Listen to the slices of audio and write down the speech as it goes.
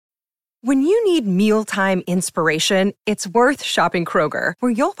When you need mealtime inspiration, it's worth shopping Kroger,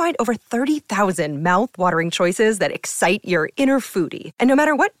 where you'll find over 30,000 mouth-watering choices that excite your inner foodie. And no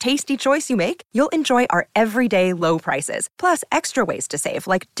matter what tasty choice you make, you'll enjoy our everyday low prices, plus extra ways to save,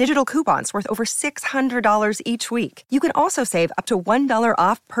 like digital coupons worth over $600 each week. You can also save up to $1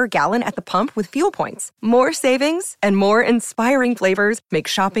 off per gallon at the pump with fuel points. More savings and more inspiring flavors make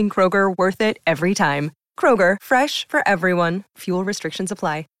shopping Kroger worth it every time. Kroger, fresh for everyone. Fuel restrictions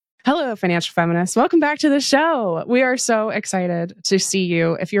apply. Hello, financial feminists. Welcome back to the show. We are so excited to see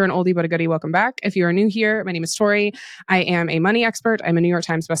you. If you're an oldie but a goodie, welcome back. If you are new here, my name is Tori. I am a money expert. I'm a New York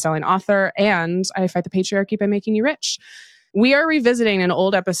Times bestselling author, and I fight the patriarchy by making you rich. We are revisiting an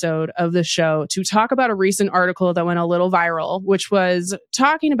old episode of the show to talk about a recent article that went a little viral, which was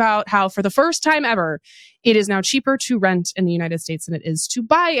talking about how for the first time ever, it is now cheaper to rent in the United States than it is to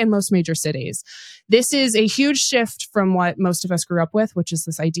buy in most major cities. This is a huge shift from what most of us grew up with, which is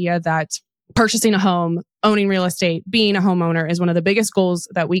this idea that purchasing a home, owning real estate, being a homeowner is one of the biggest goals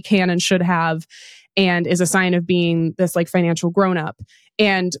that we can and should have, and is a sign of being this like financial grown-up,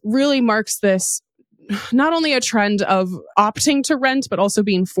 and really marks this not only a trend of opting to rent, but also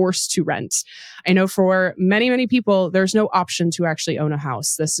being forced to rent. I know for many, many people, there's no option to actually own a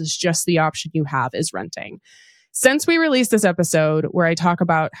house. This is just the option you have is renting. Since we released this episode where I talk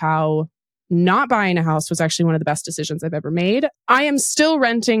about how not buying a house was actually one of the best decisions I've ever made, I am still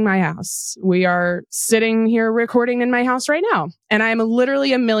renting my house. We are sitting here recording in my house right now. And I am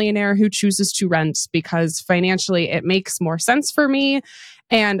literally a millionaire who chooses to rent because financially it makes more sense for me.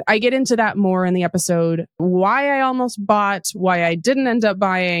 And I get into that more in the episode, why I almost bought, why I didn't end up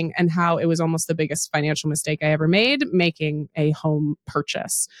buying, and how it was almost the biggest financial mistake I ever made, making a home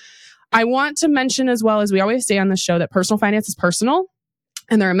purchase. I want to mention as well, as we always say on the show, that personal finance is personal.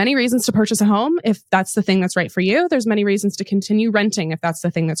 And there are many reasons to purchase a home if that's the thing that's right for you. There's many reasons to continue renting if that's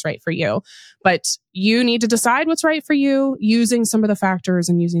the thing that's right for you. But you need to decide what's right for you using some of the factors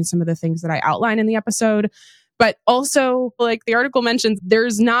and using some of the things that I outline in the episode. But also, like the article mentions,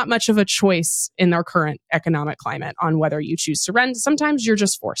 there's not much of a choice in our current economic climate on whether you choose to rent. Sometimes you're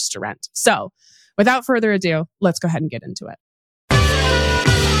just forced to rent. So without further ado, let's go ahead and get into it.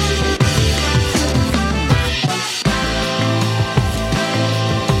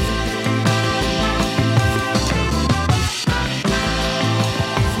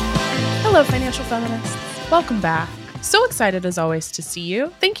 Hello, financial feminists. Welcome back. So excited as always to see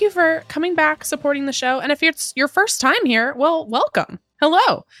you. Thank you for coming back, supporting the show. And if it's your first time here, well, welcome.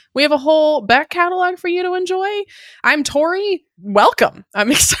 Hello. We have a whole back catalog for you to enjoy. I'm Tori. Welcome.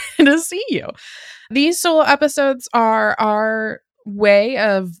 I'm excited to see you. These solo episodes are our way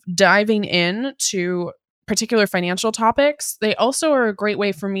of diving in to particular financial topics. They also are a great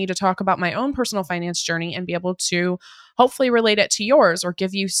way for me to talk about my own personal finance journey and be able to hopefully relate it to yours or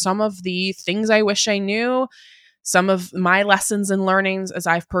give you some of the things I wish I knew, some of my lessons and learnings as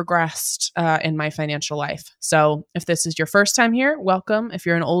I've progressed in my financial life. So if this is your first time here, welcome. If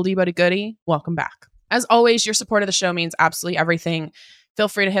you're an oldie but a goodie, welcome back. As always, your support of the show means absolutely everything. Feel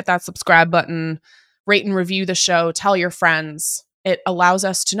free to hit that subscribe button, rate and review the show, tell your friends. It allows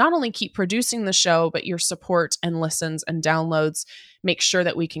us to not only keep producing the show, but your support and listens and downloads make sure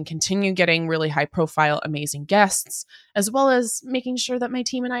that we can continue getting really high profile, amazing guests, as well as making sure that my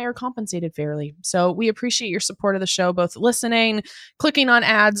team and I are compensated fairly. So we appreciate your support of the show, both listening, clicking on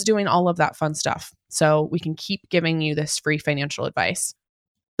ads, doing all of that fun stuff, so we can keep giving you this free financial advice.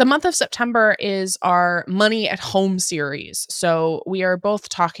 The month of September is our Money at Home series. So we are both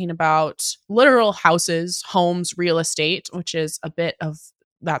talking about literal houses, homes, real estate, which is a bit of,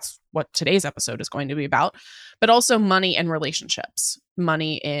 that's what today's episode is going to be about, but also money and relationships,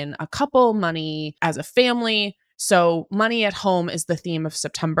 money in a couple, money as a family. So money at home is the theme of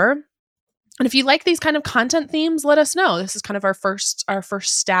September. And if you like these kind of content themes, let us know. This is kind of our first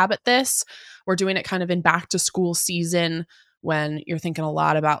stab at this. We're doing it kind of in back to school season, when you're thinking a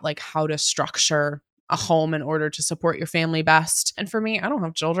lot about like how to structure a home in order to support your family best. And for me, I don't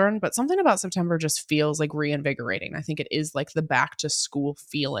have children, but something about September just feels like reinvigorating. I think it is like the back to school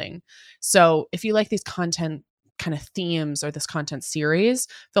feeling. So if you like these content kind of themes or this content series,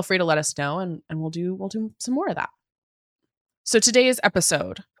 feel free to let us know and we'll do some more of that. So today's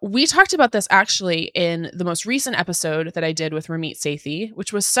episode, we talked about this actually in the most recent episode that I did with Ramit Sethi,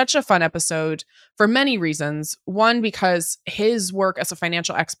 which was such a fun episode for many reasons. One, because his work as a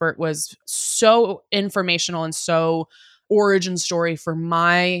financial expert was so informational and so origin story for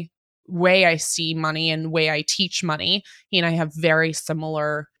my way I see money and way I teach money. He and I have very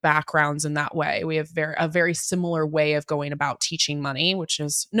similar backgrounds in that way. We have a very similar way of going about teaching money, which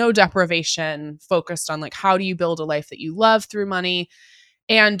is no deprivation, focused on like, how do you build a life that you love through money?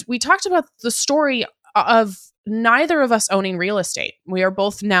 And we talked about the story of neither of us owning real estate. We are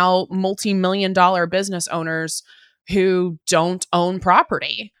both now multi-million-dollar business owners who don't own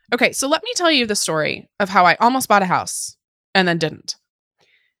property. Okay, so let me tell you the story of how I almost bought a house and then didn't.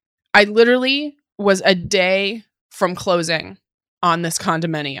 I literally was a day from closing on this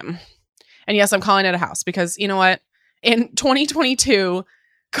condominium. And yes, I'm calling it a house because you know what? In 2022,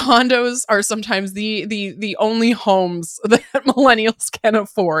 condos are sometimes the only homes that millennials can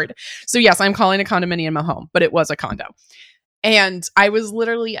afford. So yes, I'm calling a condominium a home, but it was a condo. And I was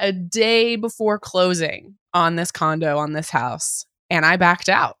literally a day before closing on this condo, on this house, and I backed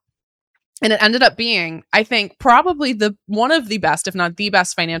out. And it ended up being, I think, probably one of the best, if not the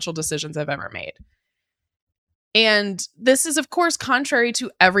best financial decisions I've ever made. And this is, of course, contrary to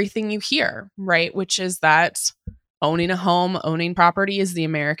everything you hear, right? Which is that owning a home, owning property is the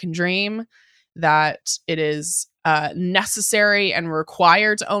American dream, that it is necessary and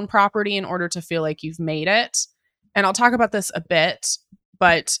required to own property in order to feel like you've made it. And I'll talk about this a bit,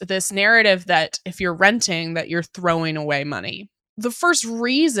 but this narrative that if you're renting, that you're throwing away money. The first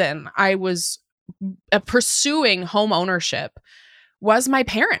reason I was pursuing home ownership was my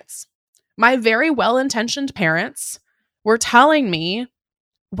parents. My very well-intentioned parents were telling me,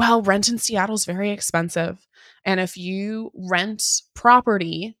 well, rent in Seattle is very expensive. And if you rent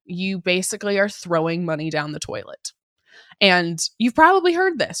property, you basically are throwing money down the toilet. And you've probably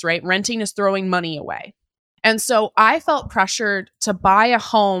heard this, right? Renting is throwing money away. And so I felt pressured to buy a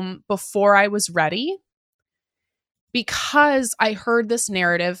home before I was ready because I heard this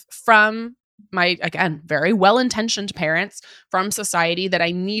narrative from my, again, very well-intentioned parents, from society, that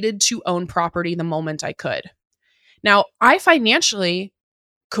I needed to own property the moment I could. Now, I financially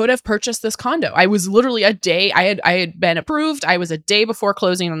could have purchased this condo. I was literally a day, I had been approved. I was a day before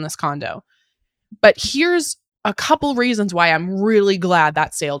closing on this condo. But here's a couple reasons why I'm really glad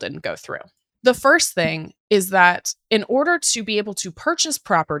that sale didn't go through. The first thing is that in order to be able to purchase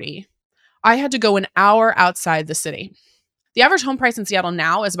property, I had to go an hour outside the city. The average home price in Seattle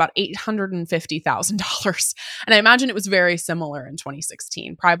now is about $850,000. And I imagine it was very similar in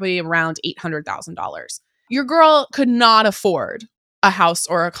 2016, probably around $800,000. Your girl could not afford a house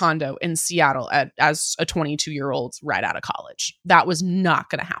or a condo in Seattle as a 22-year-old right out of college. That was not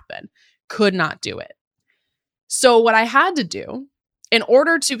going to happen. Could not do it. So what I had to do in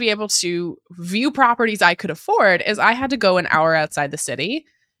order to be able to view properties I could afford is I had to go an hour outside the city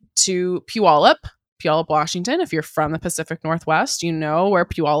to Puyallup, Washington. If you're from the Pacific Northwest, you know where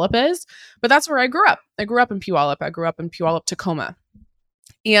Puyallup is. But that's where I grew up. I grew up in Puyallup. I grew up in Puyallup, Tacoma.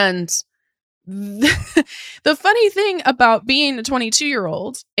 And the funny thing about being a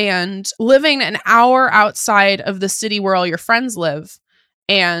 22-year-old and living an hour outside of the city where all your friends live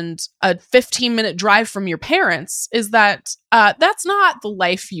and a 15-minute drive from your parents is that that's not the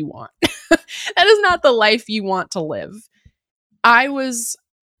life you want. That is not the life you want to live. I was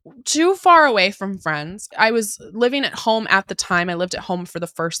too far away from friends. I was living at home at the time. I lived at home for the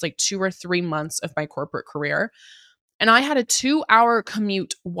first 2 or 3 months of my corporate career. And I had a 2-hour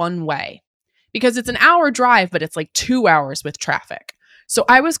commute one way because it's an hour drive, but it's 2 hours with traffic. So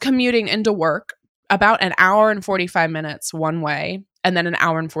I was commuting into work about an hour and 45 minutes one way and then an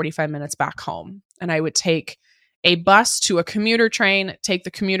hour and 45 minutes back home. And I would take a bus to a commuter train, take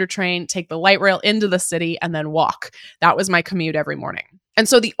the commuter train, take the light rail into the city, and then walk. That was my commute every morning. And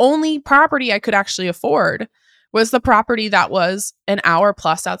so the only property I could actually afford was the property that was an hour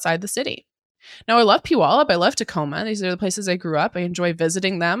plus outside the city. Now, I love Puyallup. I love Tacoma. These are the places I grew up. I enjoy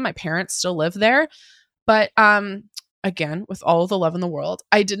visiting them. My parents still live there. But again, with all the love in the world,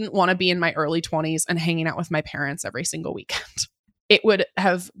 I didn't want to be in my early 20s and hanging out with my parents every single weekend. It would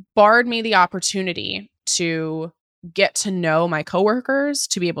have barred me the opportunity to get to know my coworkers,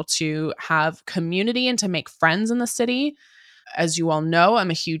 to be able to have community and to make friends in the city. As you all know, I'm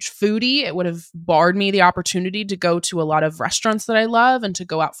a huge foodie. It would have barred me the opportunity to go to a lot of restaurants that I love and to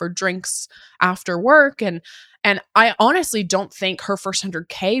go out for drinks after work. And I honestly don't think her first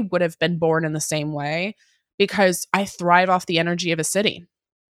 100K would have been born in the same way because I thrive off the energy of a city.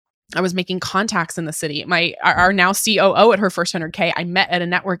 I was making contacts in the city. Our now COO at her first 100K, I met at a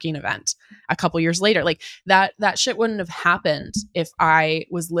networking event a couple years later. That shit wouldn't have happened if I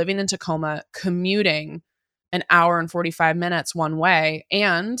was living in Tacoma, commuting an hour and 45 minutes one way.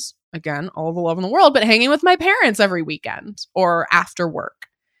 And again, all the love in the world, but hanging with my parents every weekend or after work.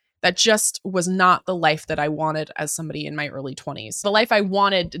 That just was not the life that I wanted as somebody in my early 20s. The life I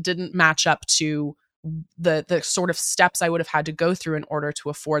wanted didn't match up to the sort of steps I would have had to go through in order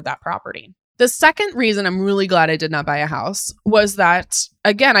to afford that property. The second reason I'm really glad I did not buy a house was that,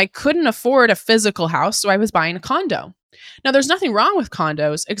 again, I couldn't afford a physical house, so I was buying a condo. Now, there's nothing wrong with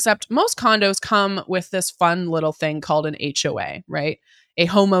condos, except most condos come with this fun little thing called an HOA, right? A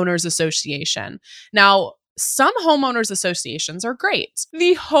homeowners association. Now, some homeowners associations are great.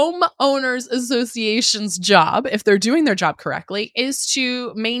 The homeowners association's job, if they're doing their job correctly, is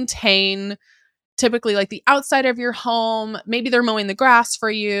to maintain typically like the outside of your home. Maybe they're mowing the grass for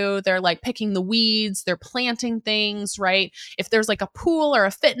you. They're like picking the weeds. They're planting things, right? If there's like a pool or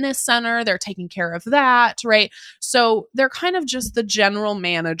a fitness center, they're taking care of that, right? So they're kind of just the general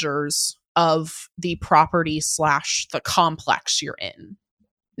managers of the property / the complex you're in.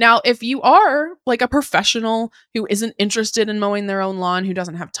 Now, if you are like a professional who isn't interested in mowing their own lawn, who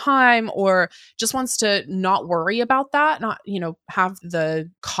doesn't have time, or just wants to not worry about that, not, have the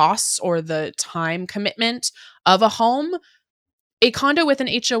costs or the time commitment of a home, a condo with an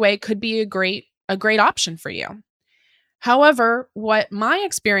HOA could be a great option for you. However, what my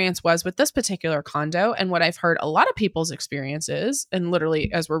experience was with this particular condo, and what I've heard a lot of people's experiences, and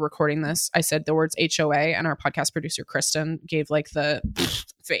literally as we're recording this, I said the words HOA, and our podcast producer, Kristen, gave like the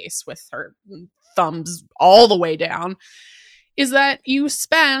face with her thumbs all the way down, is that you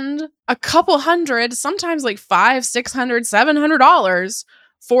spend a couple hundred, sometimes like $500, $600, $700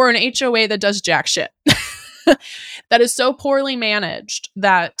 for an HOA that does jack shit. That is so poorly managed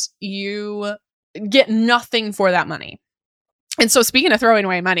that you get nothing for that money. And so speaking of throwing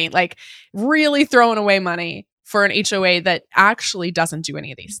away money, like really throwing away money for an HOA that actually doesn't do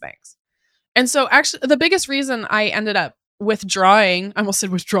any of these things. And so actually the biggest reason I ended up withdrawing, I almost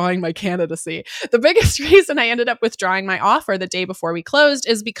said withdrawing my candidacy. The biggest reason I ended up withdrawing my offer the day before we closed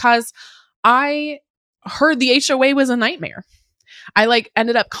is because I heard the HOA was a nightmare. I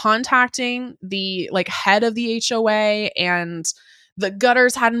ended up contacting the head of the HOA, and the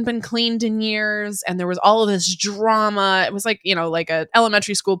gutters hadn't been cleaned in years, and there was all of this drama. It was like an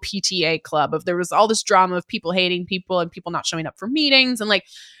elementary school PTA club there was all this drama of people hating people and people not showing up for meetings. And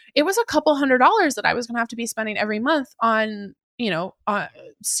it was a couple $100s that I was going to have to be spending every month on,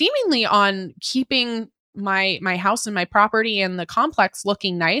 seemingly on keeping my house and my property and the complex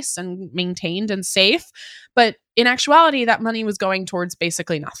looking nice and maintained and safe. But in actuality, that money was going towards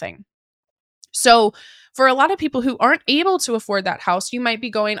basically nothing. So for a lot of people who aren't able to afford that house, you might be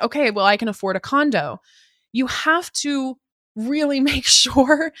going, okay, well, I can afford a condo. You have to really make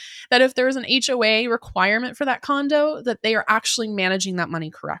sure that if there is an HOA requirement for that condo, that they are actually managing that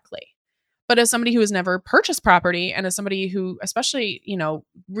money correctly. But as somebody who has never purchased property, and as somebody who especially,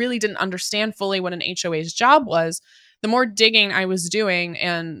 really didn't understand fully what an HOA's job was, the more digging I was doing,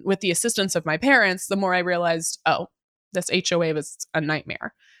 and with the assistance of my parents, the more I realized, oh, this HOA was a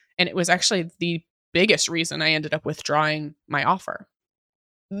nightmare. And it was actually the biggest reason I ended up withdrawing my offer.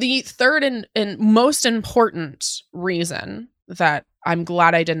 The third and most important reason that I'm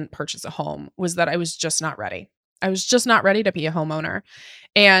glad I didn't purchase a home was that I was just not ready. I was just not ready to be a homeowner.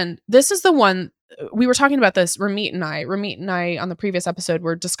 And this is the one, we were talking about this, Ramit and I on the previous episode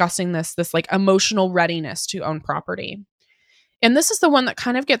were discussing this emotional readiness to own property. And this is the one that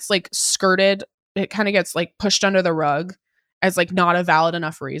kind of gets skirted. It kind of gets pushed under the rug as not a valid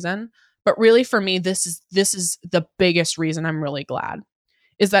enough reason. But really for me, this is the biggest reason I'm really glad,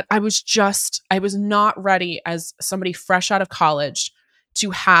 is that I was not ready as somebody fresh out of college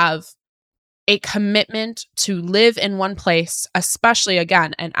to have a commitment to live in one place, especially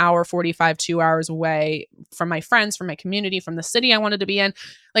again, an hour, 45, 2 hours away from my friends, from my community, from the city I wanted to be in.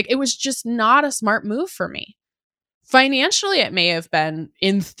 It was just not a smart move for me. Financially, it may have been,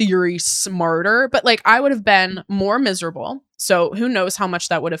 in theory, smarter, but I would have been more miserable. So who knows how much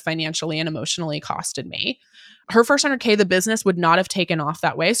that would have financially and emotionally costed me. Her first 100K, the business would not have taken off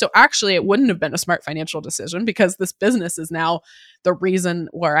that way. So actually, it wouldn't have been a smart financial decision, because this business is now the reason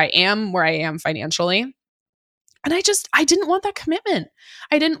where I am financially. And I didn't want that commitment.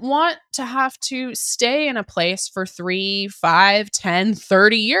 I didn't want to have to stay in a place for 3, 5, 10,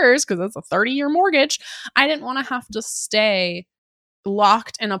 30 years, because that's a 30-year mortgage. I didn't want to have to stay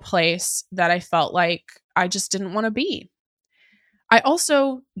locked in a place that I felt like I just didn't want to be. I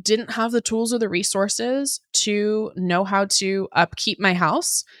also didn't have the tools or the resources to know how to upkeep my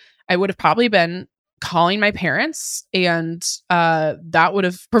house. I would have probably been calling my parents, and that would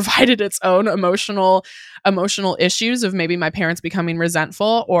have provided its own emotional issues of maybe my parents becoming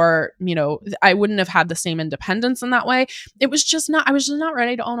resentful, or I wouldn't have had the same independence in that way. I was just not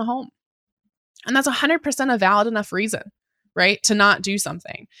ready to own a home. And that's 100% a valid enough reason, right, to not do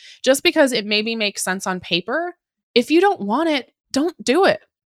something. Just because it maybe makes sense on paper, if you don't want it, don't do it.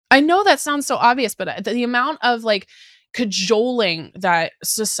 I know that sounds so obvious, but the amount of cajoling that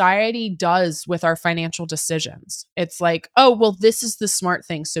society does with our financial decisions. It's oh, well, this is the smart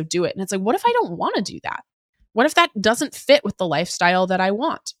thing, so do it. And it's what if I don't want to do that? What if that doesn't fit with the lifestyle that I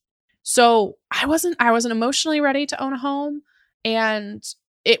want? So I wasn't emotionally ready to own a home, and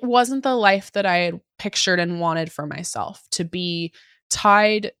it wasn't the life that I had pictured and wanted for myself, to be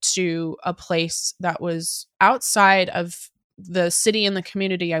tied to a place that was outside of the city and the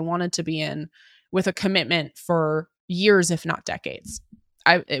community I wanted to be in, with a commitment for years, if not decades.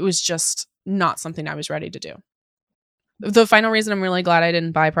 It was just not something I was ready to do. The final reason I'm really glad I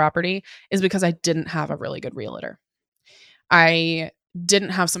didn't buy property is because I didn't have a really good realtor. I didn't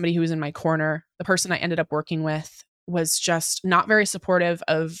have somebody who was in my corner. The person I ended up working with was just not very supportive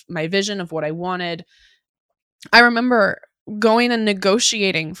of my vision of what I wanted. I remember going and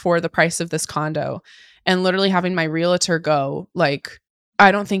negotiating for the price of this condo and literally having my realtor go like,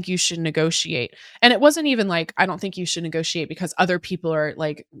 I don't think you should negotiate. And it wasn't even like, I don't think you should negotiate because other people are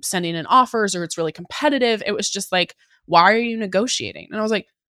like sending in offers or it's really competitive. It was just like, why are you negotiating? And I was like,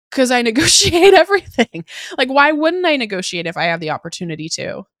 because I negotiate everything. Like, why wouldn't I negotiate if I have the opportunity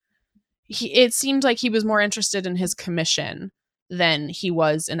to? It seemed like he was more interested in his commission than he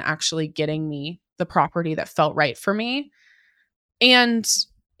was in actually getting me the property that felt right for me. And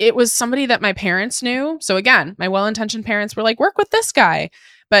it was somebody that my parents knew. So again, my well-intentioned parents were like, work with this guy.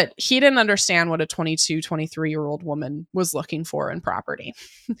 But he didn't understand what a 22, 23-year-old woman was looking for in property.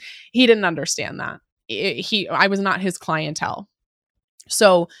 He didn't understand that. I was not his clientele.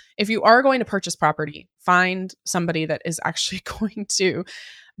 So if you are going to purchase property, find somebody that is actually going to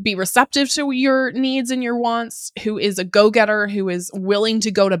be receptive to your needs and your wants, who is a go-getter, who is willing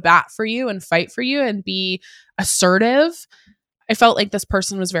to go to bat for you and fight for you and be assertive. I felt like this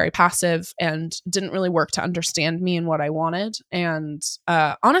person was very passive and didn't really work to understand me and what I wanted. And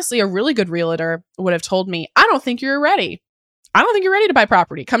honestly, a really good realtor would have told me, I don't think you're ready. I don't think you're ready to buy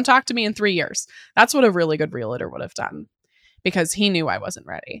property. Come talk to me in 3 years. That's what a really good realtor would have done, because he knew I wasn't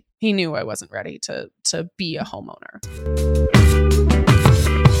ready. He knew I wasn't ready to be a homeowner.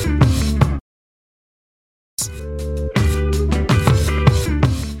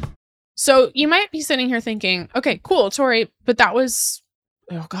 So you might be sitting here thinking, okay, cool, Tori, but that was,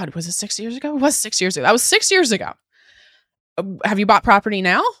 oh God, was it 6 years ago? It was 6 years ago. That was 6 years ago. Have you bought property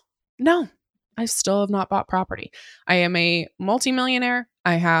now? No, I still have not bought property. I am a multimillionaire.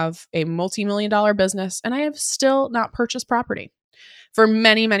 I have a multi-million-dollar business, and I have still not purchased property for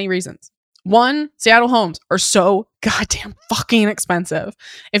many, many reasons. One, Seattle homes are so goddamn fucking expensive.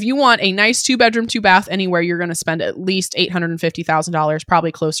 If you want a nice 2-bedroom, 2-bath anywhere, you're going to spend at least $850,000,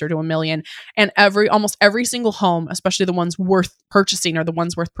 probably closer to $1 million. And almost every single home, especially the ones worth purchasing or the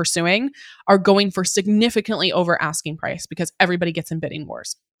ones worth pursuing, are going for significantly over asking price because everybody gets in bidding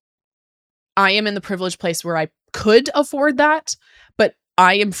wars. I am in the privileged place where I could afford that, but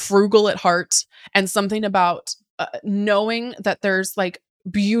I am frugal at heart, and something about knowing that there's like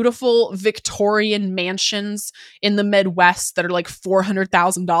beautiful Victorian mansions in the Midwest that are like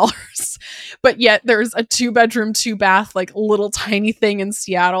 $400,000, but yet there's a 2-bedroom, 2-bath, like little tiny thing in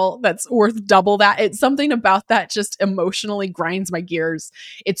Seattle that's worth double that. It's something about that just emotionally grinds my gears.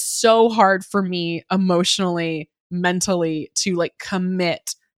 It's so hard for me emotionally, mentally to like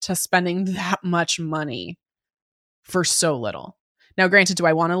commit to spending that much money for so little. Now, granted, do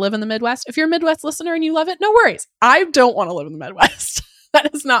I want to live in the Midwest? If you're a Midwest listener and you love it, no worries. I don't want to live in the Midwest.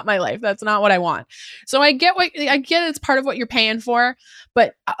 That is not my life. That's not what I want. So I get it's part of what you're paying for,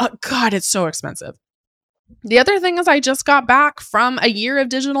 but God, it's so expensive. The other thing is I just got back from a year of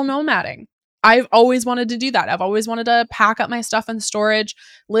digital nomading. I've always wanted to do that. I've always wanted to pack up my stuff in storage,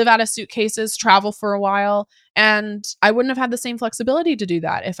 live out of suitcases, travel for a while, and I wouldn't have had the same flexibility to do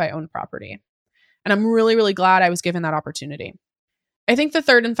that if I owned property. And I'm really, really glad I was given that opportunity. I think the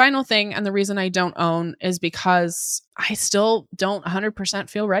third and final thing, and the reason I don't own, is because I still don't 100%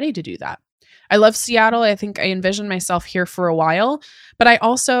 feel ready to do that. I love Seattle. I think I envision myself here for a while, but I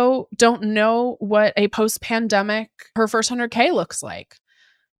also don't know what a post-pandemic, her first 100K looks like.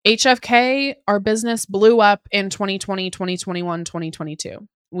 HFK, our business blew up in 2020, 2021, 2022.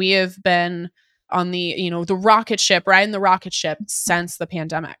 We have been on the rocket ship, riding the rocket ship since the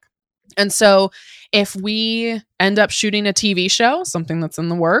pandemic. And so if we end up shooting a TV show, something that's in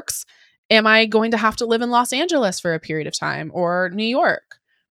the works, am I going to have to live in Los Angeles for a period of time or New York?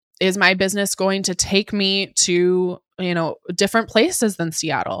 Is my business going to take me to, different places than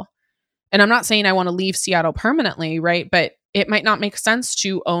Seattle? And I'm not saying I want to leave Seattle permanently, right? But it might not make sense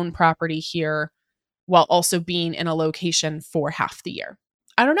to own property here while also being in a location for half the year.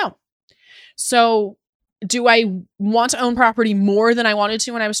 I don't know. So do I want to own property more than I wanted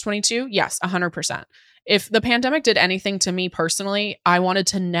to when I was 22? Yes, 100%. If the pandemic did anything to me personally, I wanted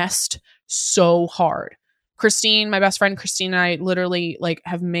to nest so hard. Christine, my best friend Christine, and I literally like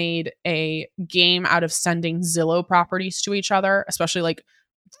have made a game out of sending Zillow properties to each other, especially like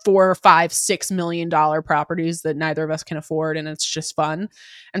 $4, $5, $6 million properties that neither of us can afford. And it's just fun.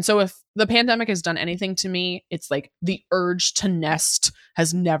 And so if the pandemic has done anything to me, it's like the urge to nest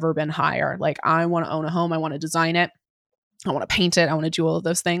has never been higher. Like I want to own a home. I want to design it. I want to paint it. I want to do all of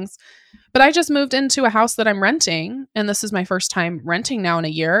those things. But I just moved into a house that I'm renting. And this is my first time renting now in a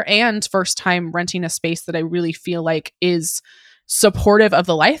year, and first time renting a space that I really feel like is supportive of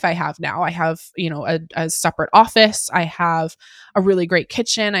the life I have now. I have, a separate office. I have a really great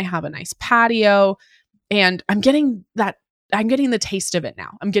kitchen. I have a nice patio, and I'm getting the taste of it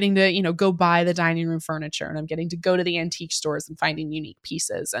now. I'm getting to, go buy the dining room furniture, and I'm getting to go to the antique stores and finding unique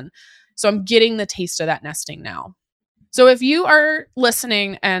pieces. And so I'm getting the taste of that nesting now. So if you are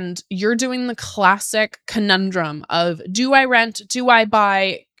listening and you're doing the classic conundrum of, do I rent? Do I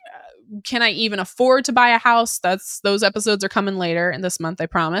buy? Can I even afford to buy a house? Those episodes are coming later in this month, I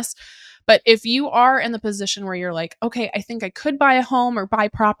promise. But if you are in the position where you're like, okay, I think I could buy a home or buy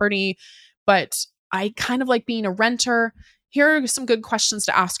property, but I kind of like being a renter, here are some good questions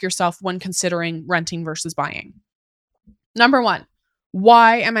to ask yourself when considering renting versus buying. Number one,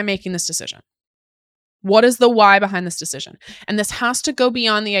 why am I making this decision? What is the why behind this decision? And this has to go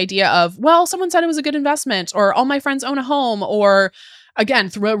beyond the idea of, well, someone said it was a good investment, or all my friends own a home, or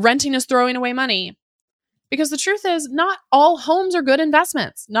again, renting is throwing away money. Because the truth is, not all homes are good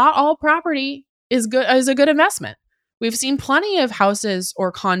investments. Not all property is a good investment. We've seen plenty of houses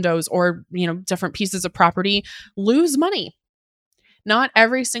or condos or, different pieces of property lose money. Not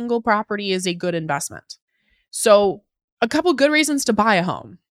every single property is a good investment. So a couple good reasons to buy a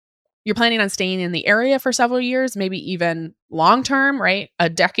home. You're planning on staying in the area for several years, maybe even long-term, right?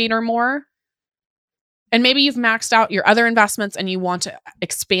 A decade or more. And maybe you've maxed out your other investments and you want to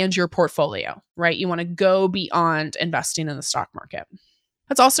expand your portfolio, right? You want to go beyond investing in the stock market.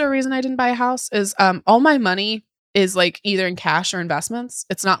 That's also a reason I didn't buy a house is all my money is like either in cash or investments.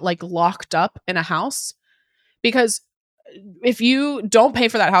 It's not like locked up in a house, because if you don't pay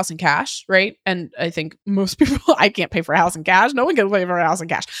for that house in cash, right? And I think most people, I can't pay for a house in cash. No one can pay for a house in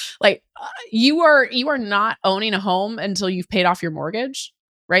cash. Like you are not owning a home until you've paid off your mortgage,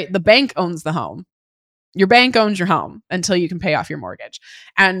 right? The bank owns the home. Your bank owns your home until you can pay off your mortgage.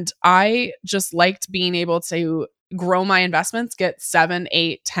 And I just liked being able to grow my investments, get 7,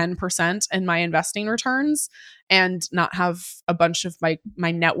 8, 10% in my investing returns, and not have a bunch of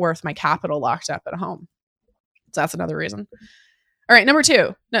my net worth, my capital locked up at home. So that's another reason. All right, number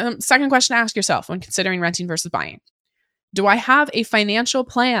two, second question to ask yourself when considering renting versus buying. Do I have a financial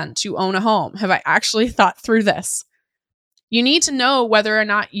plan to own a home? Have I actually thought through this? You need to know whether or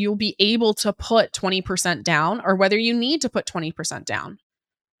not you'll be able to put 20% down, or whether you need to put 20% down.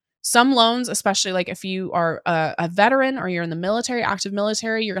 Some loans, especially like if you are a veteran or you're in the military, active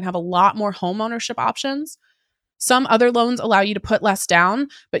military, you're going to have a lot more home ownership options. Some other loans allow you to put less down,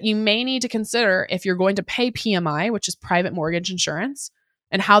 but you may need to consider if you're going to pay PMI, which is private mortgage insurance,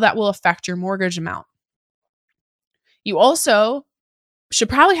 and how that will affect your mortgage amount. You also should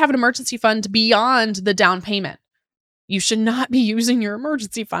probably have an emergency fund beyond the down payment. You should not be using your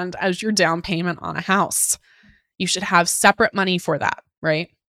emergency fund as your down payment on a house. You should have separate money for that, right?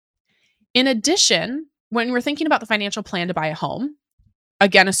 In addition, when we're thinking about the financial plan to buy a home,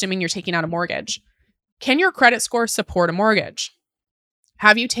 again, assuming you're taking out a mortgage, can your credit score support a mortgage?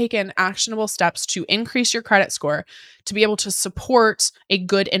 Have you taken actionable steps to increase your credit score to be able to support a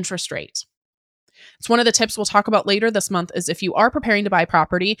good interest rate? It's one of the tips we'll talk about later this month is if you are preparing to buy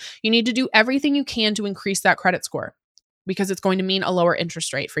property, you need to do everything you can to increase that credit score, because it's going to mean a lower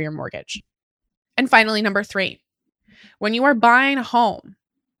interest rate for your mortgage. And finally, number 3, when you are buying a home,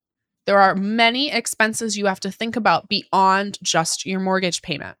 there are many expenses you have to think about beyond just your mortgage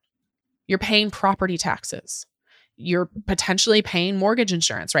payment. You're paying property taxes. You're potentially paying mortgage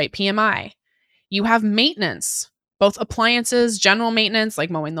insurance, right? PMI. You have maintenance, both appliances, general maintenance,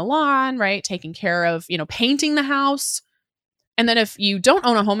 like mowing the lawn, right? Taking care of, painting the house. And then if you don't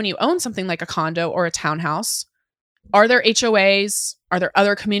own a home and you own something like a condo or a townhouse, are there HOAs? Are there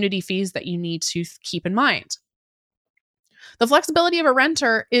other community fees that you need to keep in mind? The flexibility of a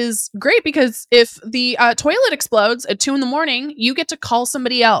renter is great because if the toilet explodes at 2 a.m, you get to call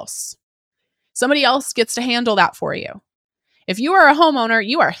somebody else. Somebody else gets to handle that for you. If you are a homeowner,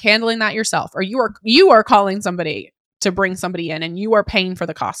 you are handling that yourself, or you are calling somebody to bring somebody in and you are paying for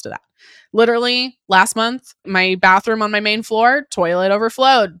the cost of that. Literally, last month, my bathroom on my main floor, toilet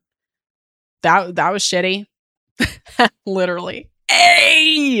overflowed. That was shitty. Literally.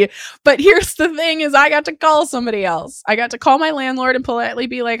 Hey! But here's the thing is I got to call somebody else. I got to call my landlord and politely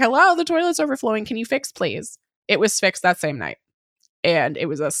be like, hello, the toilet's overflowing. Can you fix, please? It was fixed that same night. And it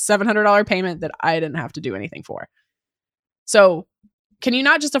was a $700 payment that I didn't have to do anything for. So can you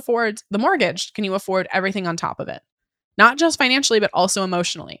not just afford the mortgage? Can you afford everything on top of it? Not just financially, but also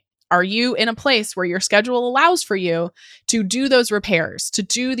emotionally. Are you in a place where your schedule allows for you to do those repairs, to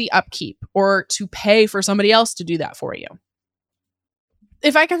do the upkeep, or to pay for somebody else to do that for you?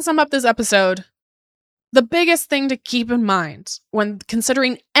 If I can sum up this episode, the biggest thing to keep in mind when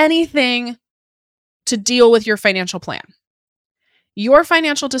considering anything to deal with your financial plan, your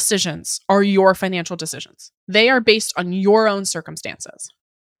financial decisions are your financial decisions. They are based on your own circumstances.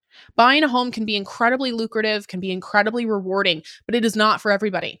 Buying a home can be incredibly lucrative, can be incredibly rewarding, but it is not for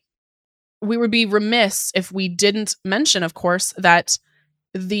everybody. We would be remiss if we didn't mention, of course, that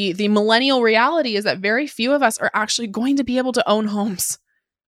the millennial reality is that very few of us are actually going to be able to own homes,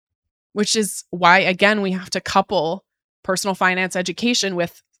 which is why, again, we have to couple personal finance education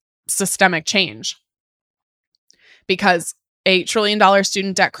with systemic change. Because a $1 trillion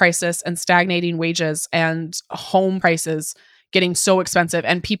student debt crisis and stagnating wages and home prices getting so expensive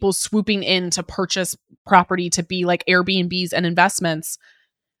and people swooping in to purchase property to be like Airbnbs and investments.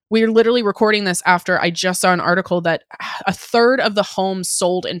 We're literally recording this after I just saw an article that a third of the homes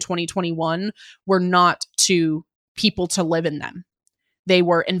sold in 2021 were not to people to live in them. They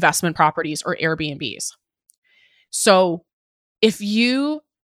were investment properties or Airbnbs. So if you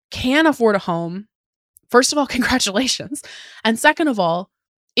can afford a home, first of all, congratulations. And second of all,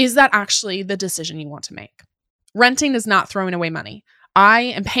 is that actually the decision you want to make? Renting is not throwing away money. I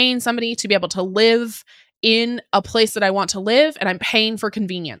am paying somebody to be able to live in a place that I want to live, and I'm paying for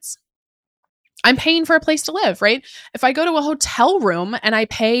convenience. I'm paying for a place to live, right? If I go to a hotel room and I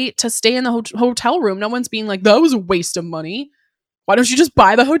pay to stay in the hotel room, no one's being like, that was a waste of money. Why don't you just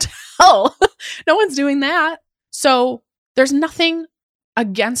buy the hotel? No one's doing that. So there's nothing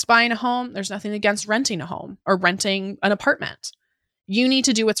against buying a home. There's nothing against renting a home or renting an apartment. You need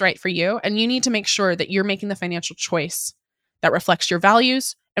to do what's right for you, and you need to make sure that you're making the financial choice that reflects your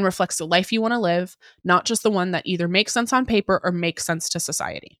values and reflects the life you want to live, not just the one that either makes sense on paper or makes sense to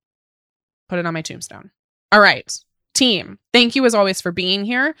society. Put it on my tombstone. All right, team, thank you as always for being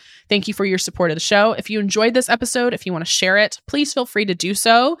here. Thank you for your support of the show. If you enjoyed this episode, if you want to share it, please feel free to do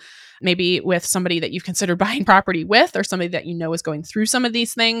so. Maybe with somebody that you've considered buying property with, or somebody that you know is going through some of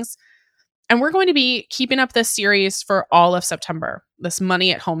these things. And we're going to be keeping up this series for all of September, this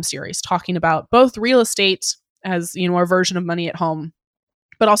Money at Home series, talking about both real estate as, you know, our version of money at home,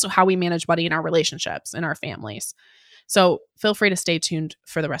 but also how we manage money in our relationships and our families. So feel free to stay tuned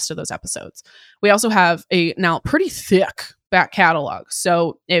for the rest of those episodes. We also have a now pretty thick back catalog.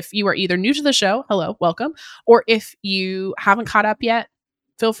 So if you are either new to the show, hello, welcome, or if you haven't caught up yet,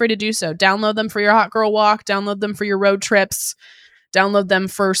 feel free to do so. Download them for your hot girl walk, download them for your road trips, download them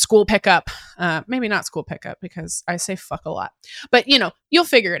for school pickup. Maybe not school pickup because I say fuck a lot, but you know, you'll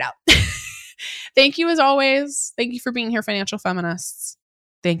figure it out. Thank you as always. Thank you for being here, financial feminists.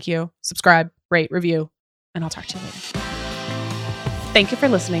 Thank you. Subscribe, rate, review, and I'll talk to you later. Thank you for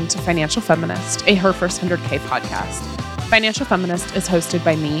listening to Financial Feminist, a Her First 100K podcast. Financial Feminist is hosted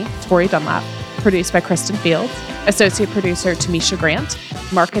by me, Tori Dunlap, produced by Kristen Fields, associate producer Tamisha Grant,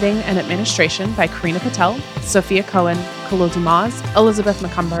 marketing and administration by Karina Patel, Sophia Cohen, Khalil Dumas, Elizabeth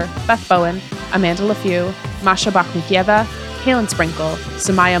McCumber, Beth Bowen, Amanda LeFew, Masha Bakhmikieva, Kaylin Sprinkle,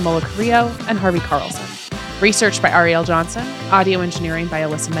 Samaya Molacario, and Harvey Carlson. Research by Ariel Johnson, audio engineering by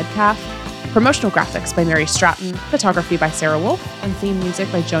Alyssa Medcalf, promotional graphics by Mary Stratton, photography by Sarah Wolf, and theme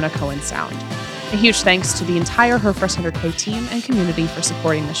music by Jonah Cohen Sound. A huge thanks to the entire Her First 100K team and community for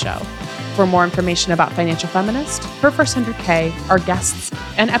supporting the show. For more information about Financial Feminist, Her First 100K, our guests,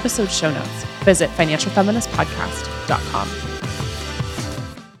 and episode show notes, visit financialfeministpodcast.com.